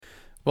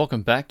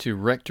Welcome back to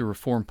Wreck to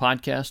Reform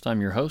podcast.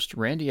 I'm your host,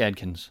 Randy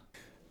Adkins.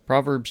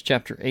 Proverbs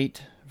chapter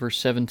 8, verse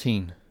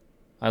 17.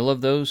 I love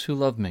those who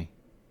love me,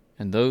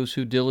 and those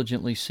who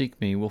diligently seek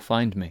me will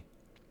find me.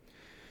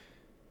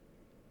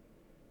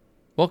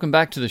 Welcome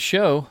back to the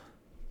show.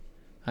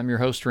 I'm your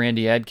host,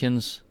 Randy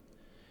Adkins,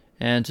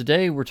 and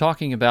today we're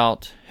talking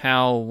about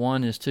how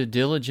one is to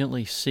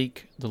diligently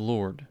seek the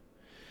Lord.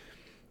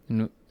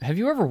 And have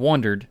you ever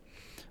wondered,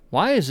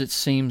 why does it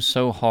seem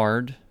so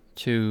hard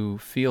to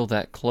feel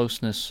that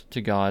closeness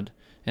to God?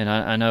 And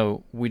I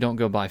know we don't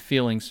go by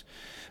feelings,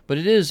 but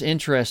it is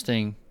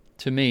interesting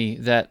to me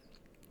that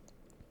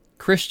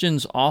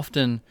Christians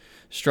often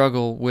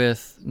struggle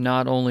with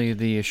not only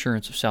the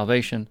assurance of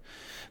salvation,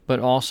 but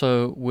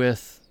also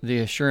with the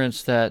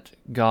assurance that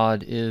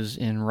God is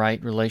in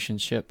right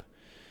relationship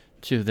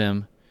to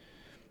them,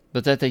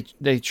 but that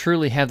they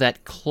truly have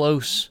that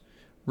close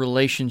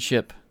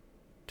relationship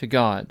to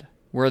God,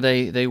 where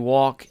they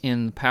walk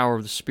in the power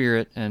of the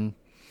Spirit and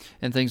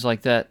things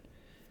like that.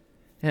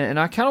 And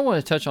I kind of want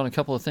to touch on a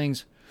couple of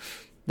things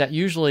that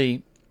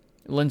usually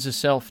lends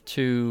itself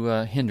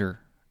to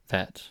hinder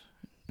that.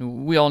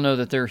 We all know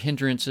that there are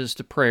hindrances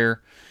to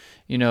prayer.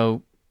 You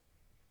know,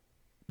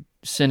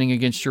 sinning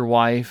against your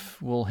wife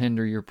will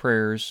hinder your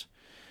prayers.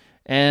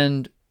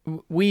 And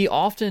we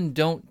often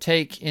don't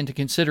take into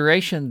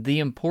consideration the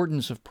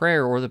importance of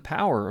prayer or the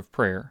power of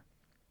prayer,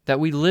 that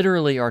we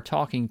literally are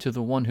talking to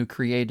the one who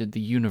created the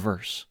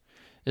universe.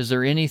 Is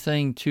there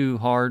anything too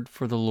hard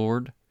for the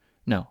Lord?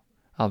 No,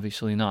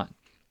 obviously not.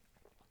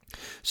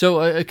 So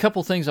a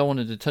couple things I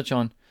wanted to touch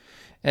on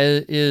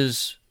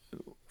is,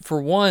 for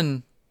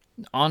one,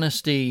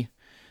 honesty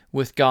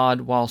with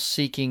God while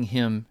seeking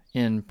Him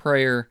in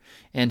prayer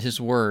and His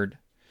Word.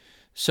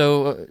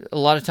 So a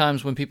lot of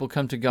times when people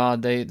come to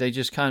God, they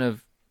just kind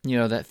of,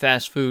 that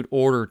fast food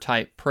order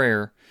type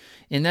prayer,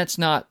 and that's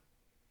not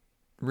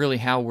really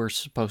how we're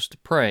supposed to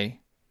pray.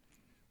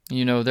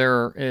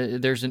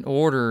 There's an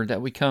order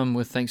that we come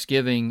with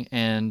thanksgiving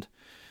and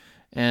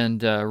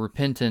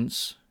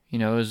repentance,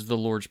 as the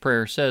Lord's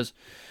Prayer says.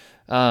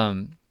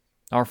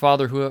 Our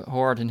Father who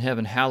art in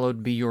heaven,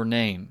 hallowed be your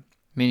name,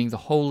 meaning the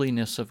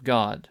holiness of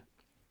God.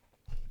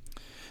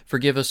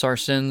 Forgive us our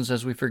sins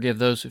as we forgive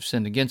those who've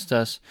sinned against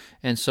us,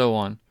 and so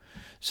on.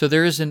 So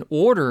there is an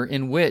order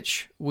in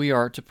which we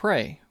are to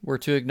pray. We're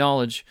to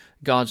acknowledge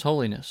God's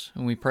holiness,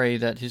 and we pray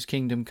that His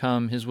kingdom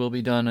come, His will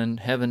be done in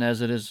heaven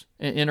as it is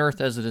in earth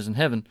as it is in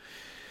heaven,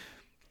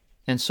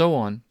 and so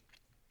on.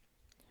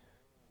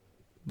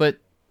 But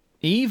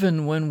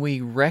even when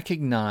we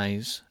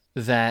recognize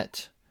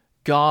that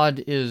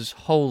God is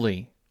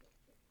holy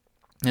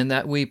and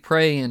that we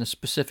pray in a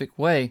specific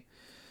way,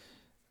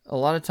 a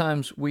lot of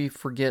times we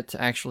forget to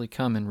actually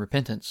come in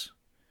repentance.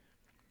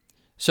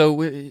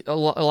 So a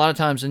lot of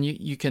times, and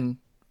you can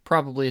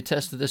probably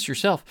attest to this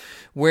yourself,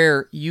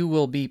 where you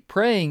will be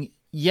praying,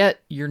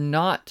 yet you're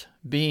not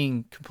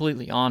being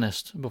completely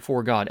honest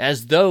before God,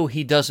 as though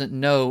He doesn't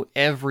know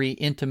every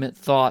intimate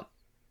thought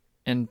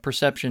and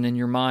perception in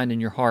your mind and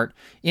your heart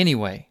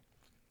anyway.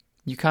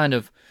 You kind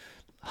of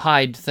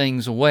hide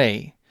things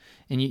away,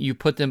 and you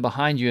put them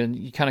behind you, and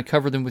you kind of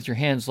cover them with your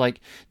hands, like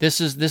this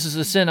is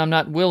a sin I'm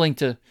not willing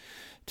to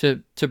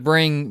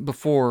bring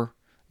before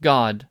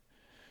God.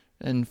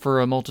 And for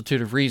a multitude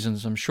of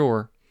reasons, I'm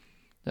sure.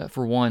 That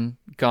for one,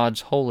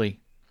 God's holy.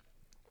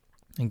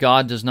 And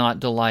God does not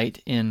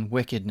delight in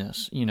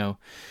wickedness.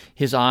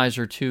 His eyes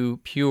are too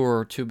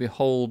pure to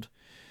behold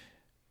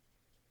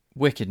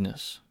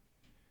wickedness.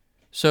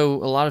 So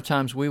a lot of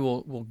times we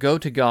will go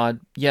to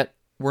God, yet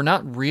we're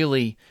not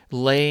really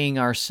laying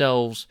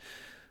ourselves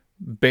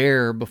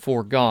bare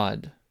before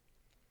God.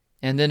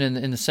 And then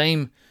in the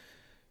same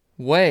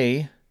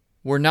way,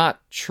 we're not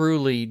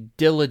truly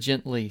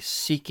diligently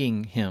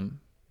seeking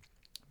Him.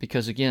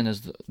 Because again,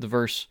 as the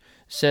verse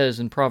says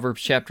in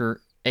Proverbs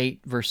chapter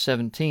 8, verse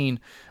 17,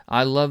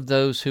 I love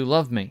those who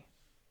love me,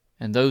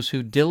 and those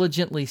who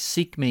diligently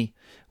seek me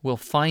will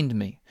find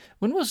me.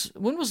 When was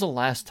the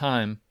last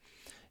time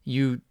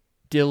you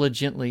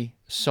diligently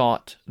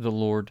sought the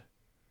Lord?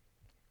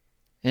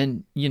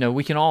 And,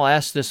 we can all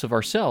ask this of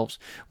ourselves.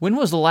 When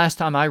was the last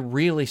time I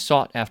really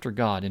sought after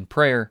God in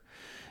prayer,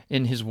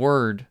 in His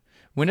Word?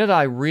 When did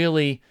I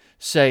really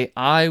say,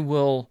 I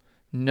will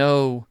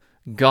know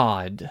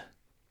God?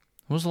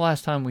 When was the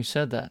last time we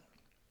said that?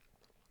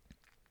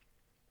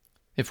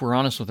 If we're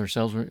honest with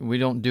ourselves, we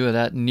don't do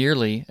that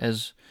nearly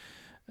as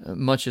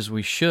much as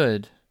we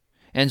should.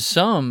 And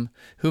some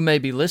who may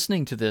be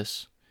listening to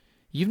this,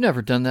 you've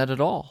never done that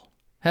at all,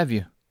 have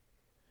you?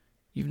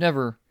 You've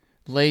never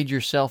laid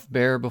yourself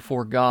bare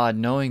before God,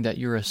 knowing that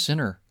you're a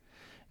sinner,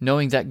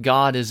 knowing that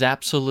God is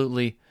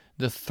absolutely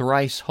the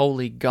thrice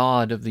holy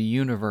God of the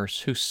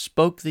universe, who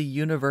spoke the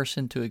universe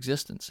into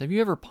existence. Have you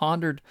ever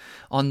pondered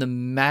on the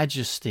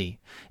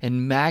majesty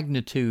and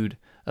magnitude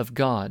of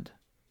God?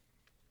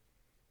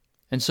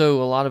 And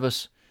so a lot of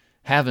us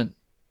haven't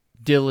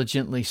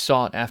diligently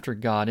sought after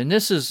God. And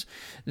this is,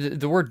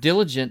 the word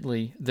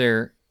diligently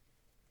there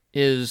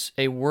is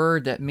a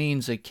word that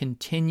means a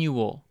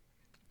continual,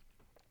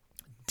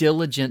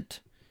 diligent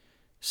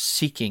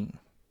seeking.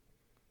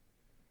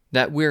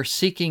 That we're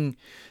seeking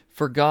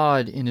for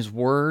God in His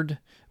Word.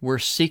 We're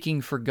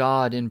seeking for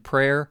God in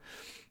prayer,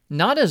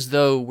 not as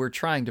though we're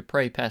trying to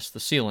pray past the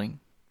ceiling,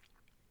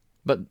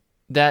 but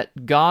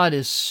that God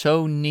is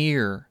so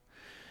near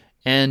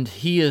and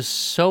He is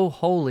so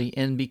holy,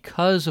 and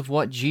because of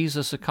what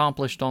Jesus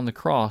accomplished on the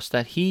cross,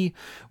 that He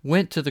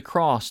went to the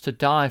cross to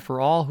die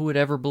for all who would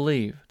ever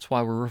believe. That's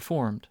why we're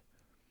Reformed.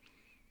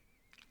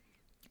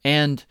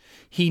 And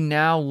He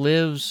now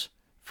lives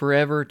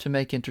forever to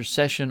make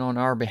intercession on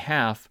our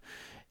behalf,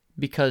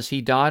 because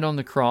He died on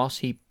the cross,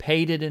 He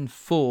paid it in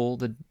full,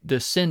 the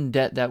sin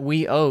debt that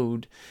we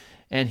owed,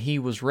 and He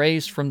was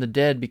raised from the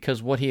dead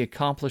because what He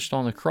accomplished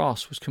on the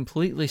cross was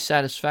completely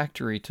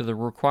satisfactory to the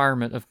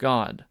requirement of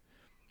God.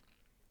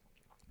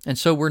 And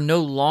so we're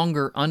no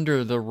longer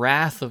under the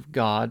wrath of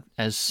God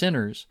as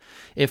sinners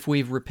if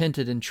we've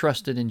repented and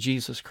trusted in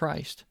Jesus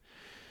Christ.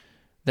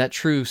 That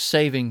true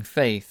saving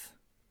faith,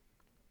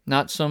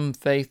 not some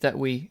faith that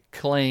we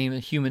claim, a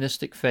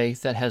humanistic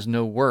faith that has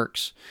no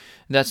works.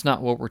 That's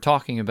not what we're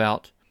talking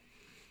about.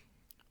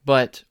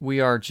 But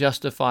we are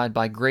justified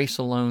by grace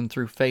alone,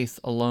 through faith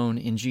alone,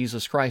 in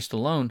Jesus Christ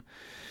alone.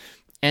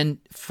 And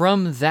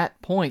from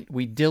that point,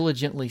 we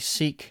diligently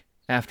seek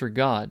after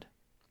God.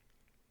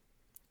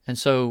 And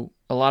so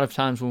a lot of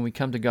times when we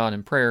come to God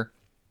in prayer,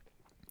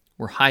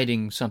 we're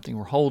hiding something,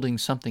 we're holding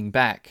something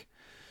back.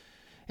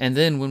 And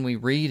then when we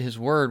read His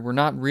Word, we're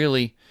not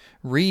really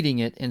reading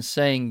it and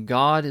saying,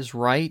 God is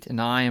right and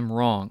I am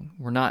wrong.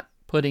 We're not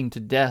putting to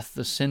death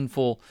the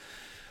sinful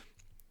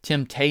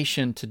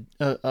temptation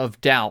of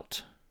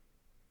doubt.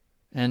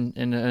 And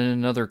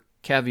another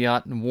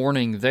caveat and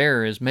warning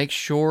there is, make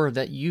sure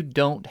that you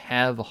don't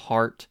have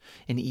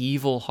an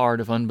evil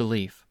heart of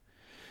unbelief.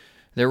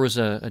 There was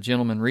a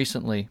gentleman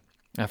recently,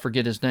 I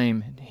forget his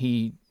name,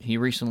 he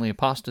recently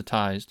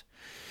apostatized.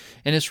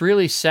 And it's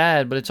really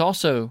sad, but it's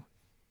also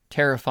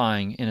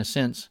terrifying in a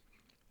sense,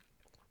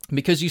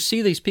 because you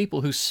see these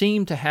people who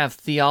seem to have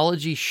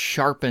theology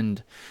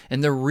sharpened,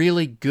 and they're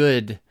really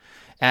good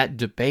at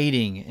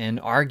debating and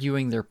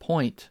arguing their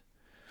point,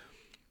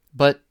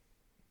 but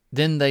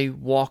then they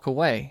walk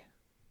away.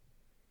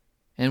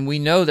 And we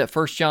know that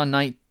 1 John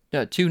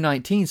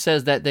 2:19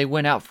 says that they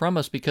went out from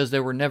us because they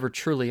were never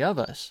truly of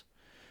us.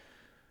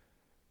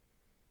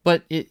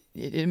 But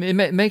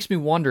it makes me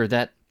wonder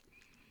that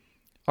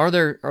are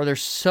there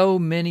so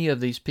many of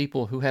these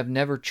people who have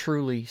never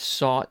truly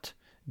sought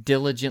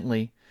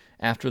diligently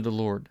after the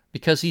Lord?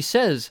 Because He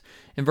says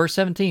in verse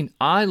 17,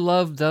 I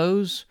love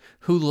those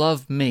who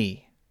love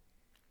me.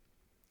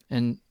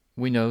 And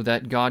we know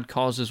that God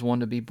causes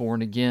one to be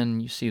born again.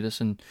 You see this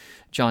in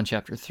John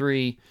chapter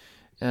 3,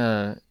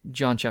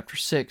 John chapter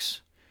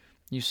 6.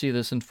 You see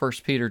this in 1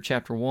 Peter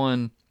chapter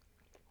 1.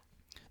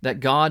 That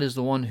God is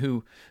the one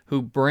who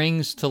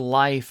brings to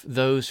life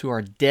those who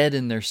are dead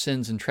in their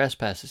sins and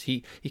trespasses.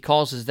 He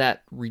causes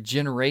that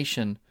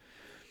regeneration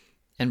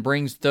and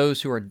brings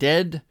those who are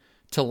dead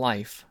to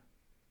life.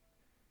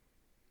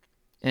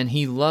 And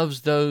He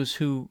loves those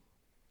who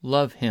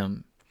love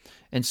Him.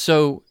 And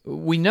so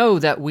we know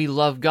that we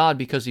love God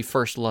because He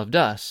first loved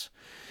us.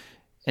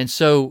 And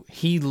so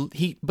He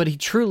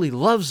truly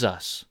loves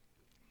us.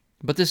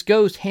 But this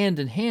goes hand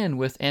in hand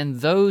with,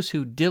 and those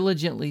who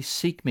diligently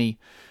seek me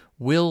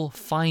will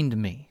find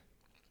me.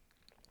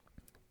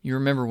 You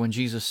remember when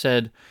Jesus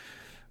said,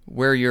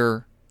 where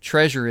your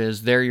treasure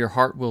is, there your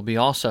heart will be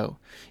also.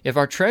 If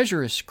our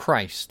treasure is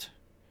Christ,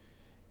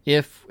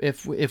 if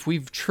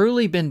we've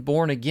truly been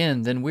born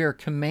again, then we are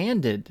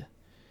commanded.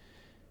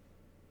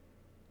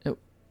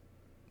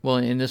 Well,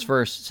 in this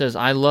verse it says,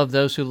 I love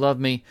those who love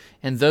me,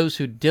 and those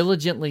who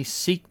diligently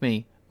seek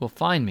me will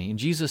find me. And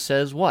Jesus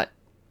says what?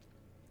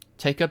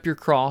 Take up your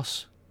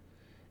cross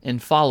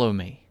and follow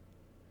me.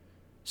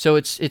 So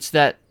it's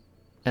that,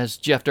 as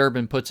Jeff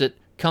Durbin puts it,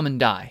 come and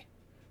die.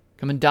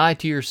 Come and die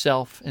to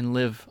yourself and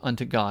live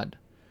unto God.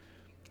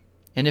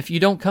 And if you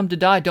don't come to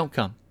die, don't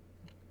come.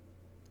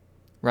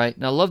 Right?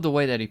 And I love the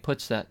way that he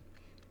puts that.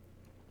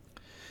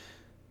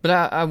 But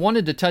I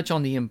wanted to touch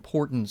on the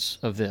importance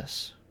of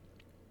this.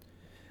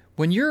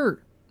 When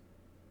you're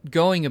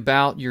going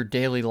about your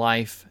daily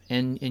life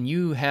and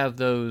you have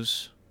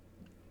those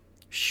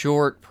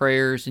short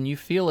prayers and you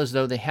feel as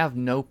though they have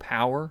no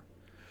power,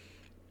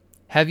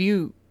 have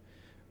you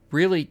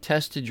really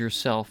tested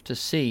yourself to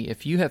see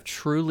if you have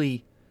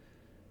truly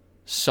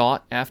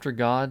sought after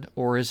God,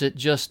 or is it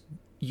just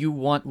you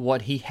want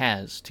what He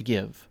has to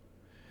give?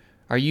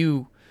 Are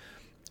you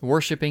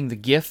worshiping the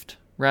gift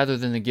rather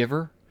than the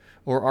giver?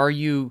 Or are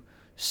you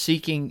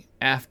seeking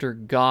after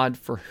God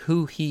for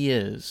who He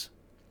is?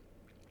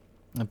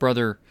 My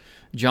brother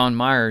John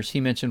Myers,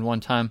 he mentioned one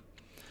time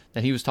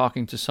that he was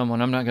talking to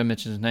someone, I'm not going to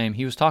mention his name,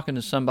 he was talking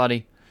to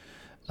somebody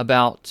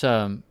about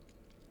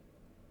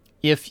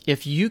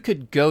if you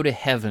could go to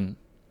heaven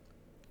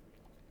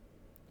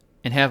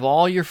and have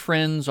all your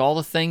friends, all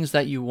the things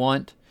that you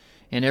want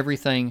and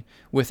everything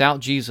without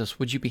Jesus,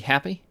 would you be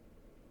happy?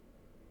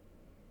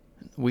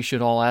 We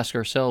should all ask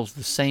ourselves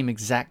the same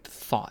exact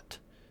thought,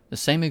 the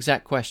same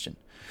exact question.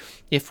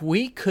 If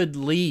we could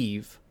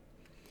leave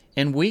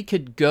and we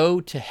could go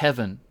to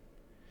heaven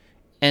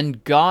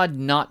and God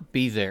not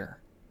be there,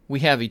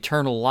 we have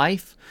eternal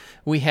life,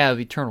 we have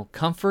eternal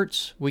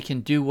comforts, we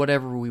can do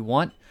whatever we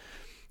want.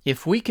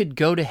 If we could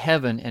go to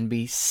heaven and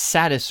be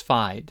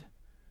satisfied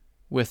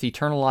with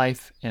eternal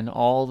life and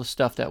all the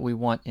stuff that we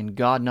want and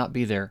God not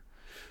be there,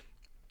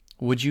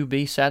 would you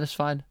be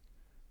satisfied?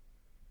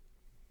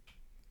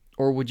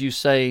 Or would you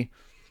say,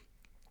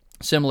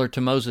 similar to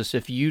Moses,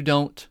 if you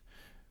don't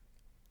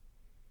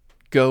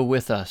go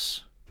with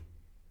us,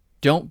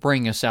 don't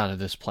bring us out of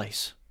this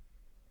place?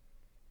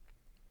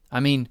 I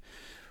mean,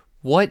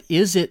 what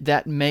is it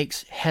that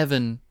makes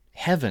heaven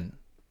heaven?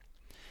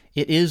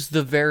 It is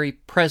the very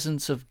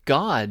presence of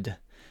God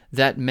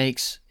that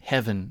makes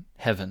heaven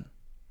heaven.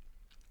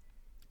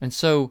 And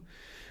so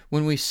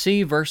when we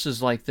see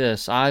verses like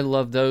this, I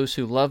love those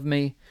who love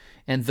me,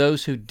 and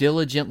those who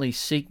diligently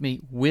seek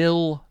me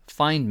will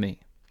find me.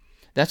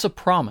 That's a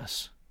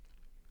promise.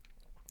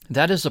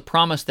 That is a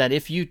promise that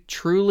if you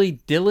truly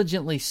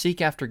diligently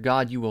seek after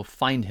God, you will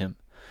find Him.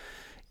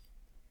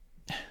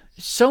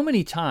 So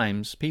many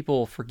times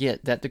people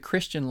forget that the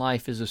Christian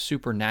life is a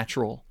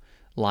supernatural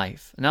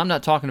life. And I'm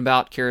not talking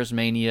about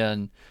charismania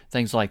and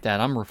things like that.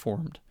 I'm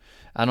Reformed.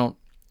 I don't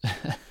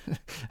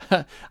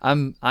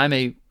I'm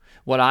a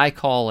what I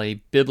call a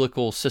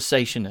biblical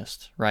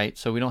cessationist, right?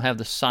 So we don't have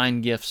the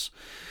sign gifts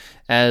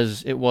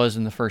as it was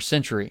in the first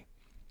century.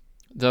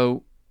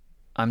 Though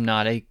I'm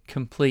not a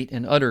complete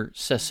and utter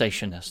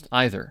cessationist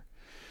either.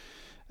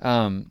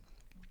 But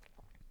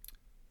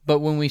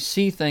when we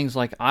see things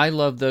like, I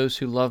love those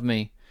who love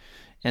me,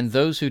 and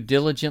those who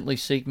diligently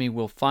seek me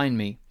will find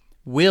me.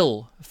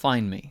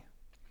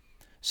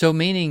 So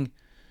meaning,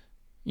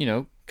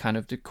 kind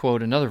of to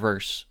quote another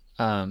verse,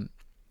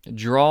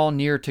 draw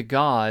near to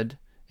God,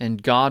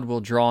 and God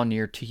will draw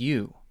near to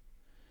you.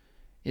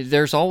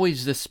 There's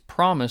always this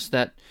promise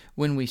that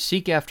when we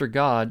seek after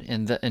God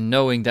and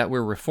knowing that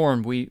we're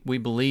Reformed, we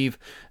believe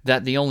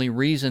that the only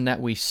reason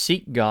that we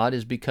seek God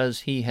is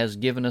because He has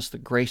given us the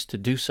grace to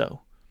do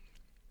so.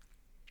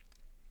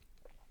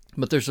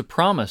 But there's a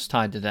promise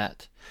tied to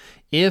that.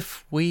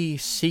 If we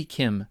seek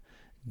Him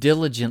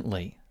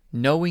diligently,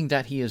 knowing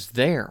that He is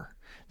there,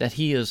 that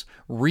He is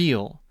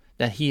real,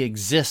 that He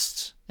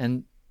exists,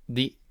 and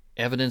the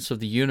evidence of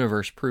the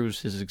universe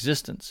proves His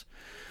existence.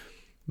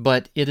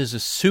 But it is a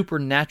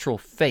supernatural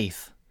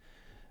faith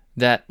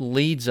that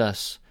leads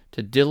us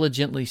to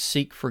diligently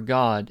seek for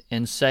God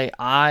and say,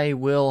 I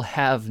will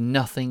have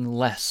nothing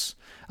less.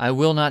 I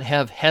will not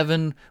have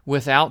heaven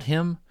without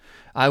Him.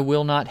 I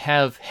will not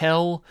have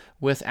hell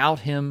without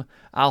Him.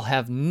 I'll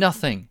have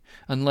nothing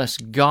unless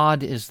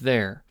God is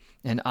there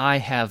and I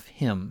have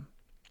Him.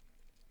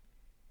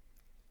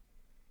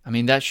 I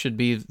mean, that should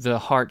be the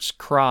heart's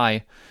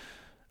cry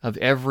of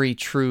every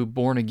true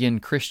born-again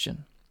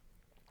Christian.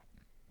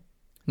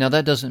 Now,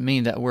 that doesn't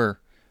mean that we're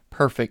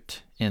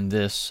perfect in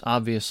this.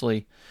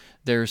 Obviously,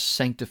 there's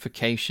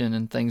sanctification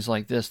and things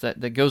like this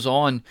that goes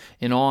on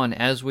and on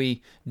as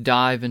we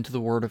dive into the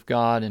Word of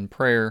God and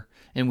prayer,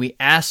 and we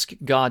ask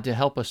God to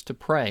help us to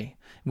pray.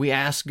 We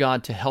ask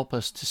God to help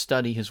us to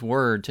study His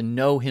Word, to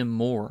know Him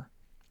more.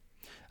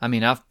 I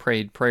mean, I've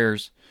prayed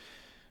prayers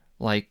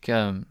like,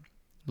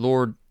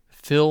 Lord,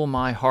 fill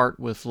my heart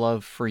with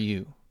love for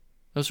You.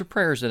 Those are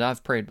prayers that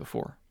I've prayed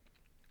before.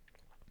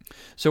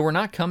 So we're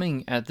not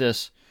coming at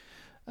this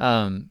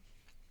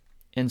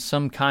in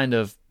some kind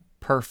of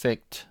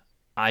perfect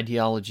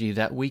ideology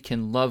that we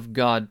can love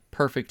God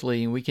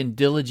perfectly and we can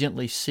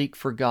diligently seek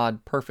for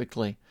God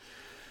perfectly.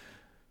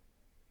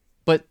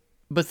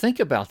 But think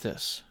about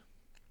this.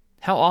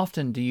 How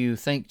often do you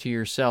think to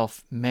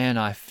yourself, man,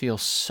 I feel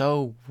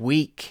so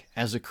weak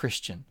as a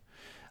Christian.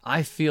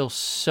 I feel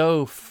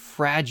so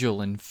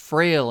fragile and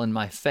frail in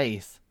my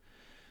faith.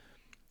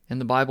 And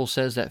the Bible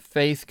says that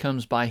faith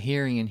comes by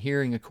hearing, and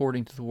hearing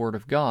according to the Word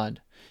of God.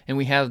 And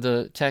we have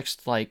the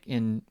text like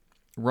in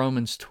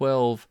Romans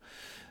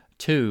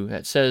 12:2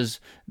 that says,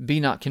 be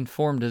not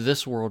conformed to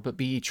this world, but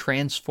be ye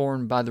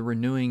transformed by the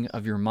renewing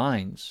of your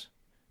minds.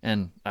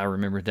 And I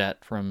remembered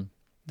that from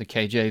the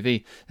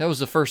KJV. That was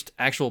the first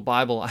actual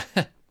Bible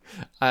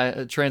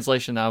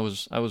translation I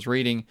was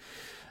reading.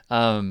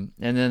 And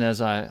then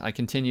as I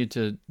continued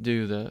to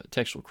do the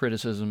textual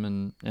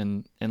criticism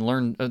and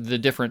learn the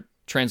different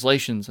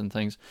translations and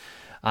things,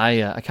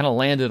 I kind of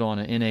landed on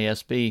an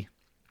NASB.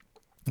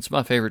 It's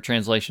my favorite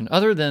translation,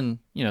 other than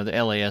the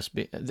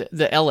LASB,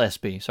 the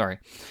LSB. Sorry,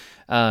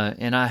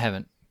 and I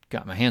haven't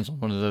got my hands on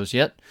one of those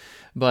yet,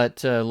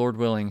 but Lord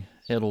willing,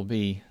 it'll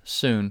be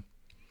soon.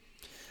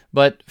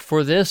 But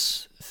for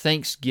this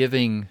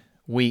Thanksgiving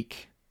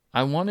week,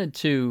 I wanted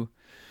to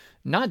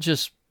not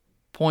just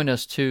point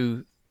us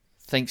to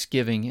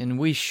Thanksgiving, and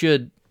we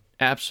should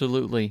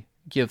absolutely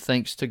give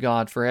thanks to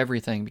God for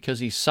everything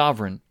because He's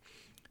sovereign.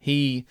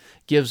 He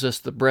gives us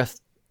the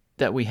breath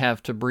that we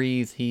have to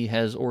breathe. He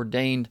has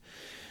ordained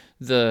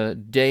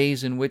the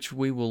days in which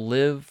we will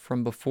live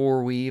from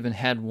before we even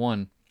had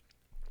one.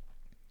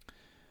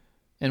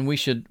 And we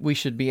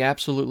should be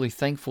absolutely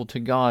thankful to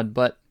God,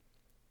 but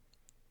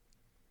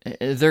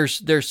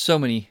There's so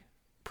many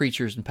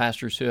preachers and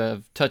pastors who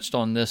have touched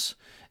on this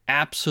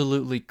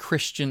absolutely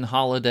Christian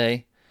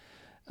holiday.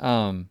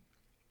 But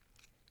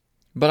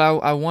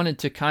I wanted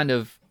to kind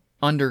of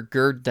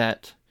undergird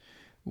that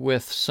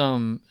with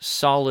some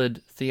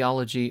solid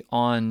theology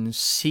on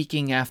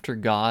seeking after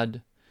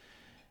God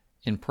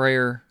in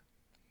prayer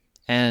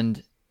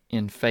and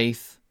in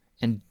faith,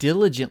 and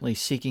diligently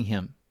seeking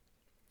Him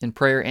in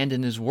prayer and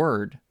in His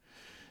Word.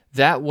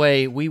 That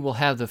way we will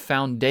have the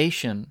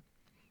foundation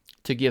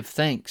to give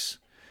thanks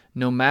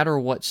no matter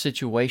what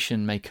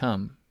situation may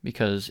come.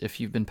 Because if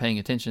you've been paying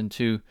attention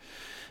to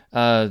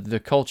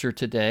the culture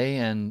today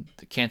and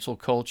the cancel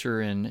culture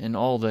and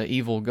all the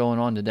evil going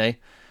on today,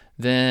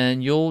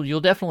 then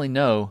you'll definitely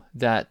know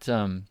that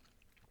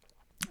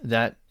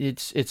that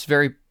it's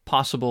very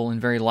possible and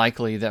very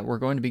likely that we're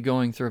going to be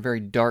going through a very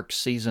dark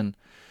season,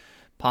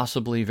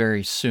 possibly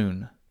very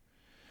soon.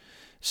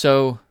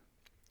 So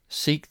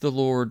seek the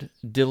Lord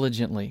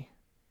diligently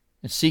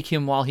and seek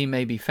Him while He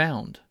may be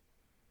found.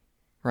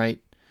 Right?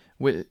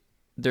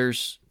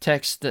 There's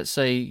texts that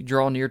say,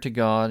 draw near to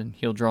God and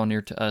He'll draw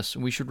near to us.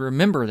 And we should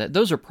remember that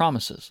those are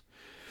promises.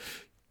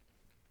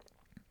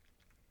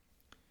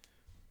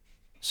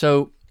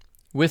 So,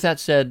 with that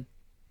said,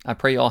 I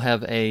pray you all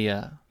have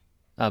a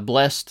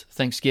blessed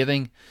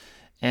Thanksgiving,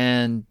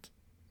 and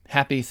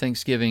happy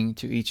Thanksgiving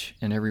to each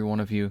and every one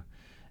of you,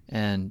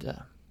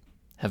 and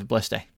have a blessed day.